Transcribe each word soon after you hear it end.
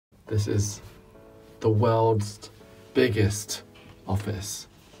This is the world's biggest office.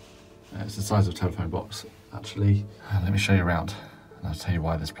 It's the size of a telephone box, actually. Let me show you around, and I'll tell you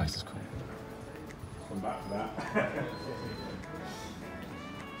why this place is cool. Come back to that.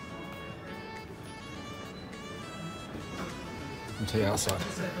 I'll take you outside.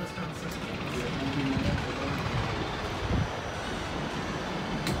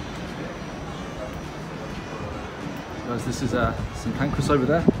 Guys, this is St Pancras over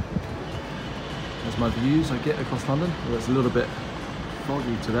there. There's my views I get across London. Well, it's a little bit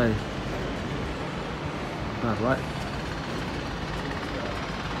foggy today. Bad, right?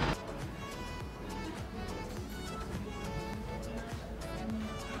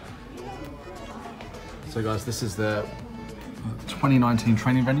 So guys, this is the 2019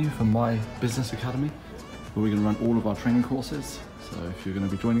 training venue for my business academy, where we're going to run all of our training courses. So if you're going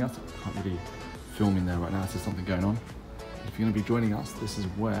to be joining us, I can't really film in there right now, so there's something going on. If you're going to be joining us, this is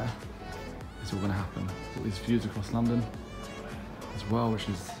where it's all going to happen. All these views across London as well, which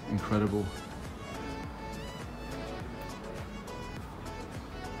is incredible.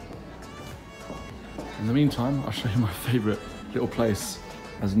 In the meantime, I'll show you my favourite little place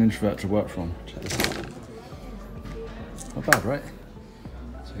as an introvert to work from. Check this out. Not bad, right?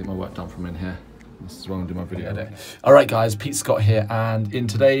 So I get my work done from in here. This is where I'm doing my video edit. All right, guys, Pete Scott here, and in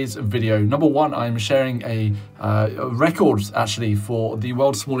today's video, number one, I'm sharing a record actually for the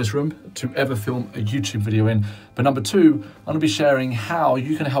world's smallest room to ever film a YouTube video in. But number two, I'm going to be sharing how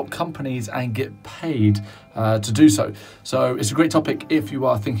you can help companies and get paid to do so. So it's a great topic if you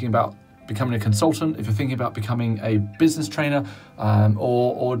are thinking about becoming a consultant, if you're thinking about becoming a business trainer,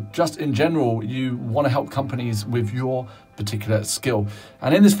 or just in general, you want to help companies with your particular skill.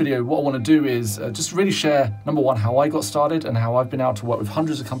 And in this video, what I want to do is just really share, number one, how I got started and how I've been able to work with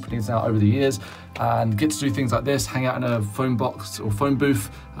hundreds of companies now over the years and get to do things like this, hang out in a phone box or phone booth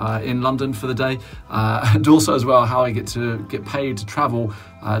in London for the day, and also as well how I get paid to travel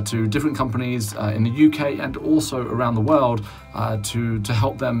to different companies in the UK and also around the world to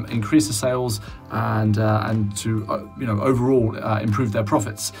help them increase the sales and to overall improve their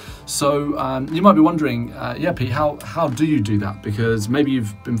profits. So you might be wondering, yeah, Pete, how do you do that? Because maybe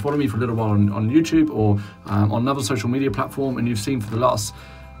you've been following me for a little while on YouTube or on another social media platform, and you've seen for the last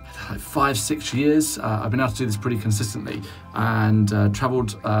 5-6 years I've been able to do this pretty consistently and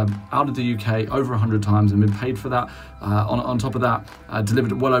traveled out of the UK over 100 times and been paid for that. On top of that,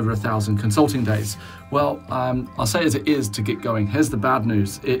 delivered well over 1,000 consulting days. Well, I'll say as it is to get going. Here's the bad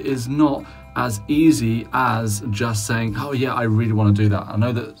news. It is not as easy as just saying, oh yeah, I really want to do that. I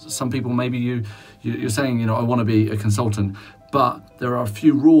know that some people, maybe you're saying, I want to be a consultant, but there are a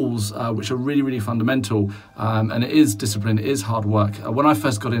few rules which are really, really fundamental, and it is discipline, it is hard work. When I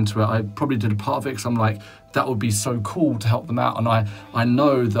first got into it, I probably did a part of it because I'm like, that would be so cool to help them out, and I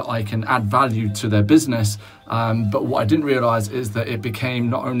know that I can add value to their business, but what I didn't realize is that it became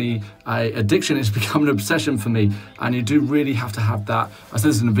not only an addiction, it's become an obsession for me, and you do really have to have that. I said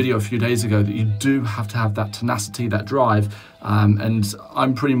this in a video a few days ago, that you do have to have that tenacity, that drive, and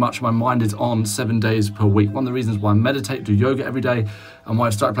I'm pretty much, my mind is on 7 days per week. One of the reasons why I meditate, do yoga every day, and why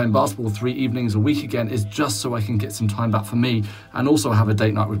I've started playing basketball 3 evenings a week again is just so I can get some time back for me and also have a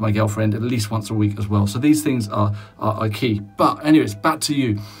date night with my girlfriend at least once a week as well. So these things are key. But anyways, back to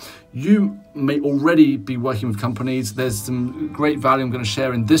you. You may already be working with companies. There's some great value I'm going to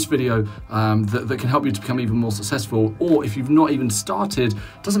share in this video that can help you to become even more successful. Or if you've not even started,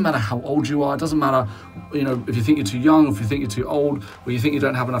 doesn't matter how old you are, doesn't matter, if you think you're too young, or if you think you're too old, or you think you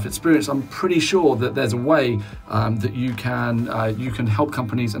don't have enough experience, I'm pretty sure that there's a way that you can help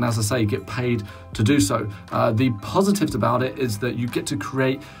companies and, as I say, get paid to do so. The positives about it is that you get to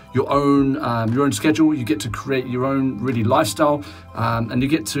create your own schedule, you get to create your own really lifestyle, and you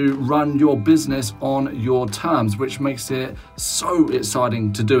get to run your business on your terms, which makes it so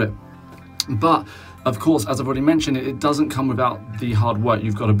exciting to do it. But of course, as I've already mentioned, it doesn't come without the hard work.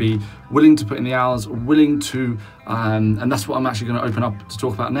 You've got to be willing to put in the hours, willing to, and that's what I'm actually going to open up to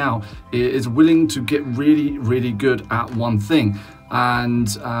talk about now, is willing to get really, really good at one thing. And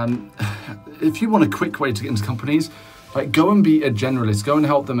if you want a quick way to get into companies, like, go and be a generalist, go and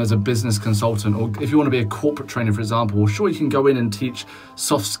help them as a business consultant, or if you want to be a corporate trainer, for example, sure, you can go in and teach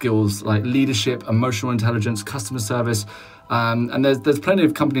soft skills like leadership, emotional intelligence, customer service, and there's plenty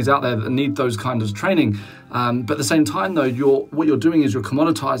of companies out there that need those kinds of training. But at the same time, though, what you're doing is you're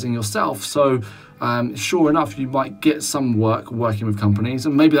commoditizing yourself. So sure enough, you might get some work working with companies,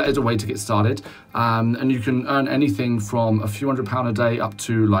 and maybe that is a way to get started. And you can earn anything from a few £100 a day up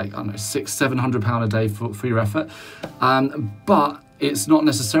to, like, I don't know, £600-700 a day for your effort. But it's not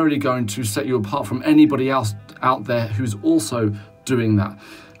necessarily going to set you apart from anybody else out there who's also doing that.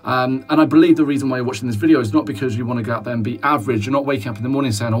 And I believe the reason why you're watching this video is not because you want to go out there and be average. You're not waking up in the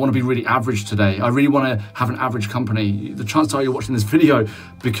morning saying, I want to be really average today. I really want to have an average company. The chances are you're watching this video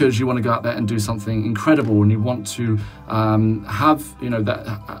because you want to go out there and do something incredible, and you want to have, you know,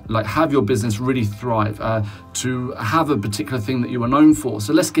 that like have your business really thrive, to have a particular thing that you are known for.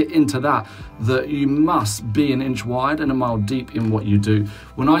 So let's get into that you must be an inch wide and a mile deep in what you do.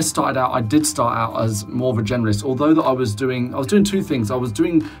 When I started out, I did start out as more of a generalist, although that I was doing two things. I was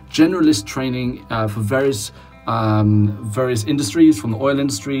doing generalist training for various industries, from the oil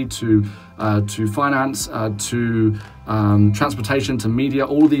industry to finance, to transportation, to media.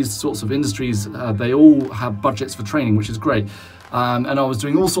 All these sorts of industries, they all have budgets for training, which is great. And I was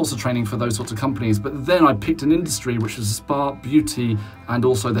doing all sorts of training for those sorts of companies. But then I picked an industry which was spa, beauty, and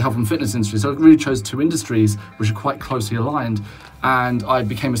also the health and fitness industry. So I really chose two industries which are quite closely aligned. And I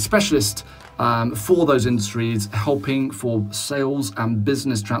became a specialist for those industries, helping for sales and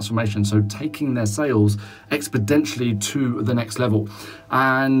business transformation. So taking their sales exponentially to the next level.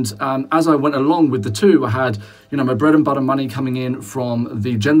 And as I went along with the two, I had, you know, my bread and butter money coming in from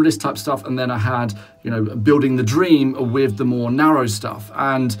the generalist type stuff. And then I had, you know, building the dream with the more narrow stuff.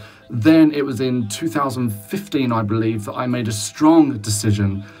 And then it was in 2015, I believe, that I made a strong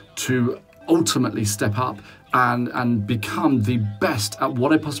decision to ultimately step up and become the best at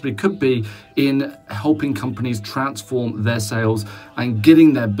what I possibly could be in helping companies transform their sales and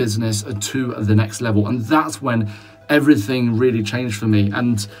getting their business to the next level. And that's when everything really changed for me.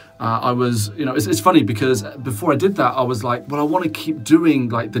 And I was, you know, it's funny because before I did that, I was like, well, I want to keep doing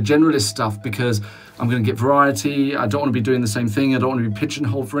like the generalist stuff because I'm going to get variety. I don't want to be doing the same thing. I don't want to be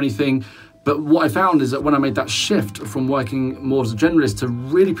pigeonholed for anything. But what I found is that when I made that shift from working more as a generalist to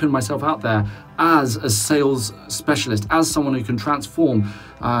really putting myself out there as a sales specialist, as someone who can transform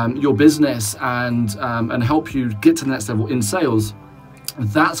your business and help you get to the next level in sales,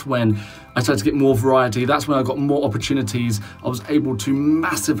 that's when I started to get more variety. That's when I got more opportunities. I was able to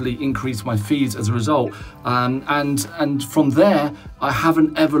massively increase my fees as a result. And from there, I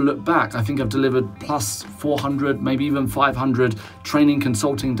haven't ever looked back. I think I've delivered plus 400, maybe even 500 training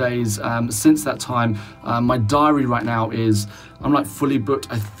consulting days since that time. My diary right now is, I'm like fully booked,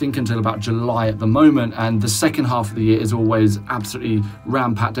 I think until about July at the moment. And the second half of the year is always absolutely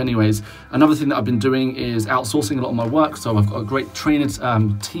ram-packed anyways. Another thing that I've been doing is outsourcing a lot of my work. So I've got a great trainers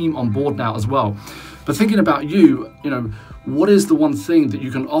team on board now as well. But thinking about you know, what is the one thing that you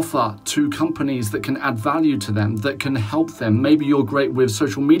can offer to companies that can add value to them, that can help them? Maybe you're great with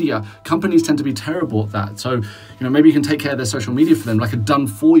social media. Companies tend to be terrible at that. So, you know, maybe you can take care of their social media for them, like a done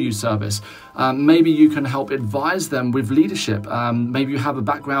for you service. Maybe you can help advise them with leadership. Maybe you have a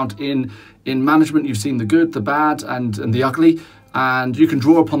background in management. You've seen the good, the bad, and the ugly. And you can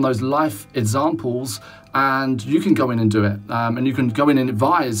draw upon those life examples and you can go in and do it. And you can go in and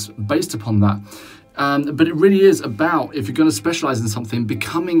advise based upon that. But it really is about, if you're going to specialize in something,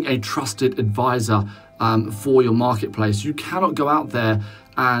 becoming a trusted advisor for your marketplace. You cannot go out there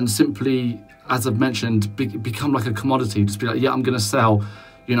and simply, as I've mentioned, become like a commodity. Just be like, yeah, I'm going to sell,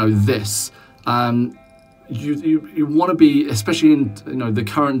 you know, this. You want to be, especially in, you know, the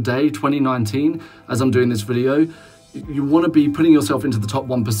current day, 2019, as I'm doing this video, you want to be putting yourself into the top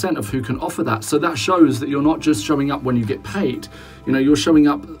 1% of who can offer that. So that shows that you're not just showing up when you get paid. You know, you're showing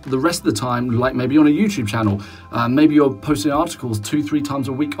up the rest of the time, like maybe on a YouTube channel. Maybe you're posting articles 2-3 times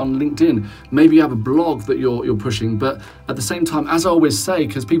a week on LinkedIn. Maybe you have a blog that you're pushing. But at the same time, as I always say,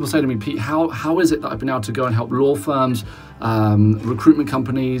 because people say to me, Pete, how is it that I've been able to go and help law firms, recruitment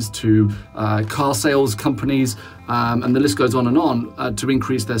companies, to car sales companies, and the list goes on, to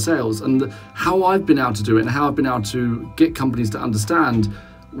increase their sales? And how I've been able to do it, and how I've been able to get companies to understand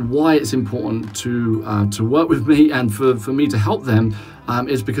why it's important to work with me and for me to help them,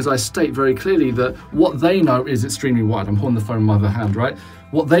 is because I state very clearly that what they know is extremely wide. I'm holding the phone in my other hand, right?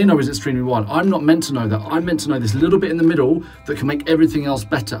 What they know is extremely wide. I'm not meant to know that. I'm meant to know this little bit in the middle that can make everything else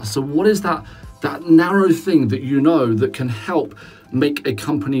better. So what is that narrow thing that you know that can help make a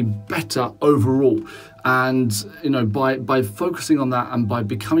company better overall? And you know, by focusing on that and by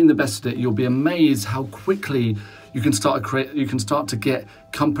becoming the best at it, you'll be amazed how quickly you can start to get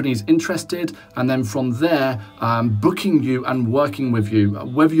companies interested, and then from there booking you and working with you,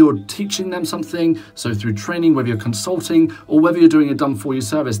 whether you're teaching them something, so through training, whether you're consulting, or whether you're doing a done for you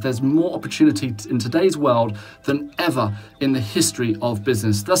service. There's more opportunity in today's world than ever in the history of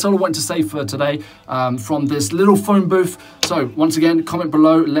business. That's all I wanted to say for today from this little phone booth. So once again, comment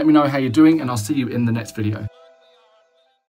below, let me know how you're doing, and I'll see you in the next video.